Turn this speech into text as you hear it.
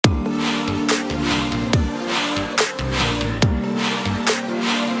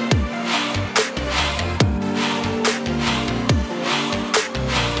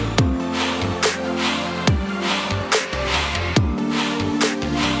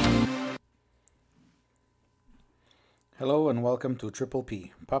Hello and welcome to Triple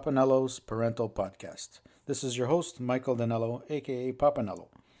P, Papanello's Parental Podcast. This is your host, Michael Danello, aka Papanello.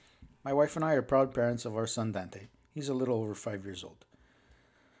 My wife and I are proud parents of our son Dante. He's a little over 5 years old.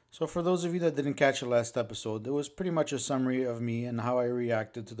 So, for those of you that didn't catch the last episode, it was pretty much a summary of me and how I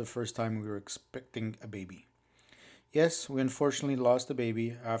reacted to the first time we were expecting a baby. Yes, we unfortunately lost the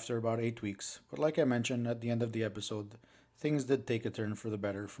baby after about 8 weeks, but like I mentioned at the end of the episode, things did take a turn for the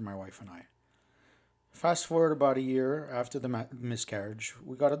better for my wife and I. Fast forward about a year after the miscarriage,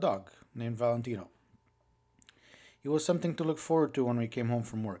 we got a dog named Valentino. He was something to look forward to when we came home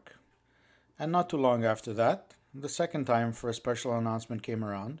from work. And not too long after that, the second time for a special announcement came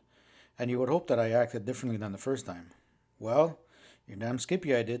around, and you would hope that I acted differently than the first time. Well, you're damn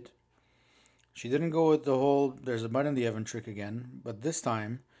skippy I did. She didn't go with the whole there's a bud in the oven trick again, but this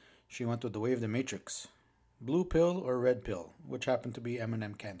time she went with the way of the Matrix. Blue pill or red pill, which happened to be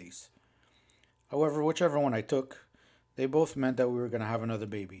M&M candies. However, whichever one I took, they both meant that we were going to have another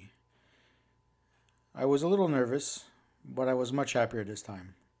baby. I was a little nervous, but I was much happier this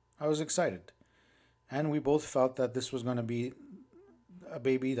time. I was excited, and we both felt that this was going to be a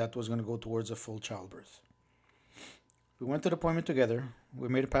baby that was going to go towards a full childbirth. We went to the appointment together. We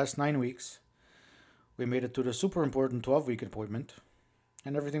made it past 9 weeks. We made it to the super important 12-week appointment,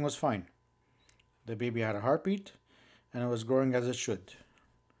 and everything was fine. The baby had a heartbeat, and it was growing as it should.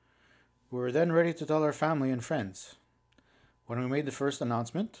 We were then ready to tell our family and friends. When we made the first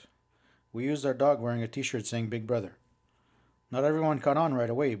announcement, we used our dog wearing a t-shirt saying Big Brother. Not everyone caught on right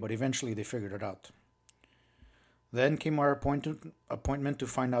away, but eventually they figured it out. Then came our appointment to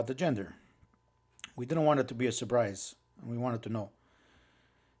find out the gender. We didn't want it to be a surprise, and we wanted to know.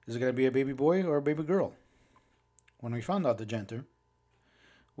 Is it going to be a baby boy or a baby girl? When we found out the gender,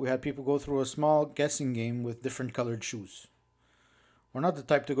 we had people go through a small guessing game with different colored shoes. We're not the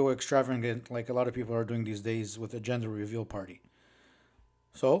type to go extravagant like a lot of people are doing these days with a gender reveal party.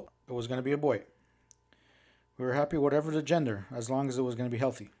 So, it was going to be a boy. We were happy whatever the gender, as long as it was going to be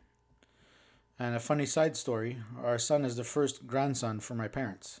healthy. And a funny side story, our son is the first grandson for my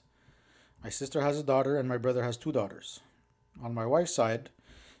parents. My sister has a daughter and my brother has two daughters. On my wife's side,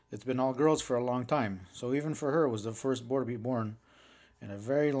 it's been all girls for a long time, so even for her it was the first boy to be born in a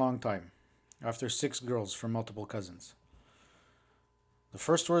very long time, after 6 girls from multiple cousins. The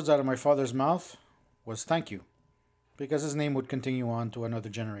first words out of my father's mouth was thank you, because his name would continue on to another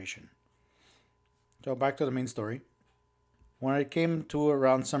generation. So back to the main story. When it came to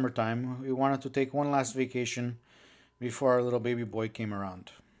around summertime, we wanted to take one last vacation before our little baby boy came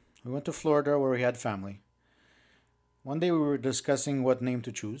around. We went to Florida where we had family. One day we were discussing what name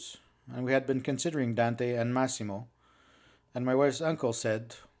to choose, and we had been considering Dante and Massimo, and my wife's uncle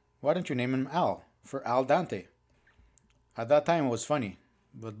said, "Why don't you name him Al, for Al Dante?" At that time it was funny,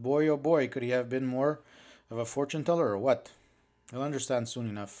 but boy oh boy could he have been more of a fortune teller or what? You'll understand soon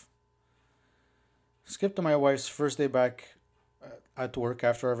enough. Skip to my wife's first day back at work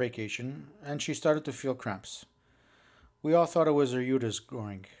after our vacation, and she started to feel cramps. We all thought it was her uterus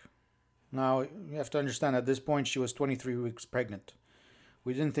growing. Now, you have to understand at this point she was 23 weeks pregnant.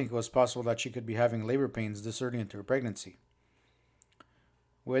 We didn't think it was possible that she could be having labor pains this early into her pregnancy.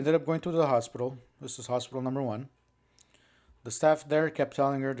 We ended up going to the hospital. This is hospital number 1. The staff there kept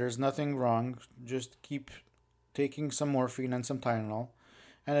telling her there's nothing wrong, just keep taking some morphine and some Tylenol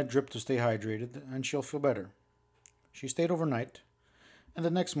and a drip to stay hydrated and she'll feel better. She stayed overnight, and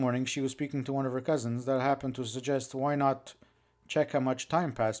the next morning she was speaking to one of her cousins that happened to suggest why not check how much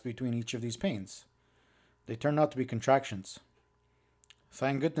time passed between each of these pains. They turned out to be contractions.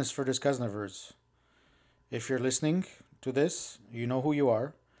 Thank goodness for this cousin of hers. If you're listening to this, you know who you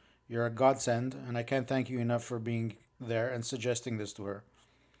are. You're a godsend, and I can't thank you enough for being there and suggesting this to her.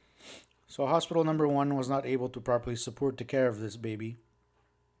 So hospital number 1 was not able to properly support the care of this baby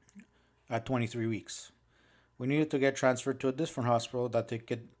at 23 weeks. We needed to get transferred to a different hospital that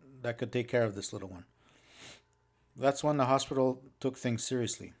could take care of this little one. That's when the hospital took things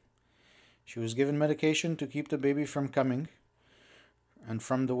seriously. She was given medication to keep the baby from coming, and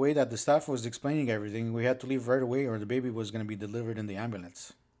from the way that the staff was explaining everything, we had to leave right away or the baby was going to be delivered in the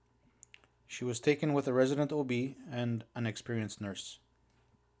ambulance. She was taken with a resident OB and an experienced nurse.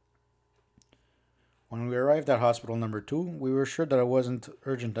 When we arrived at hospital number 2, we were sure that it wasn't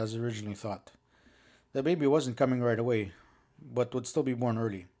urgent as originally thought. The baby wasn't coming right away, but would still be born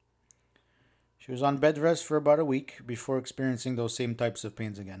early. She was on bed rest for about a week before experiencing those same types of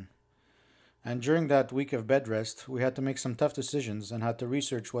pains again. And during that week of bed rest, we had to make some tough decisions and had to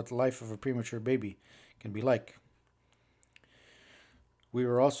research what the life of a premature baby can be like. We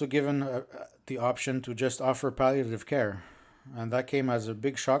were also given the option to just offer palliative care, and that came as a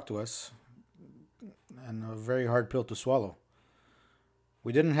big shock to us. and a very hard pill to swallow.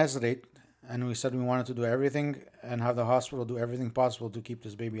 We didn't hesitate, and we said we wanted to do everything and have the hospital do everything possible to keep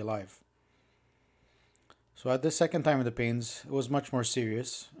this baby alive. So at this second time of the pains, it was much more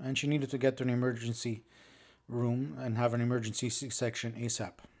serious, and she needed to get to an emergency room and have an emergency C-section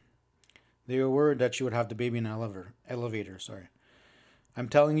ASAP. They were worried that she would have the baby in an elevator. I'm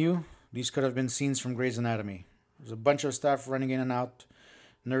telling you, these could have been scenes from Grey's Anatomy. There's a bunch of staff running in and out,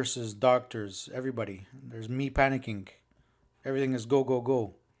 nurses, doctors, everybody. There's me panicking. Everything is go, go,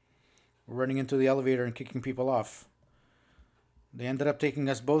 go. We're running into the elevator and kicking people off. They ended up taking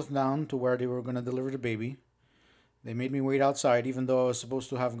us both down to where they were going to deliver the baby. They made me wait outside even though I was supposed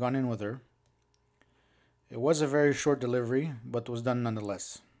to have gone in with her. It was a very short delivery, but was done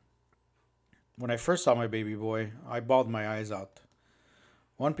nonetheless. When I first saw my baby boy, I bawled my eyes out.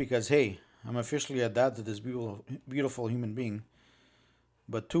 One, because hey, I'm officially a dad to this beautiful human being.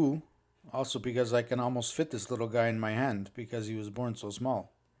 But two, also because I can almost fit this little guy in my hand because he was born so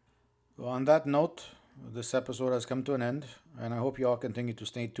small. Well, on that note, this episode has come to an end, and I hope you all continue to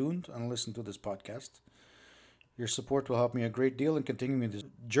stay tuned and listen to this podcast. Your support will help me a great deal in continuing this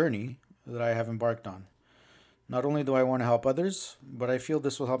journey that I have embarked on. Not only do I want to help others, but I feel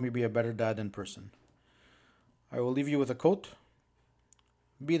this will help me be a better dad in person. I will leave you with a quote.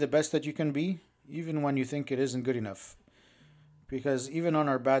 Be the best that you can be, even when you think it isn't good enough. Because even on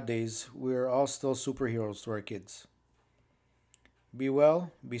our bad days, we are all still superheroes to our kids. Be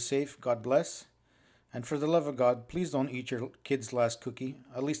well, be safe, God bless. And for the love of God, please don't eat your kid's last cookie,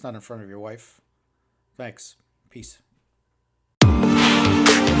 at least not in front of your wife. Thanks. Peace.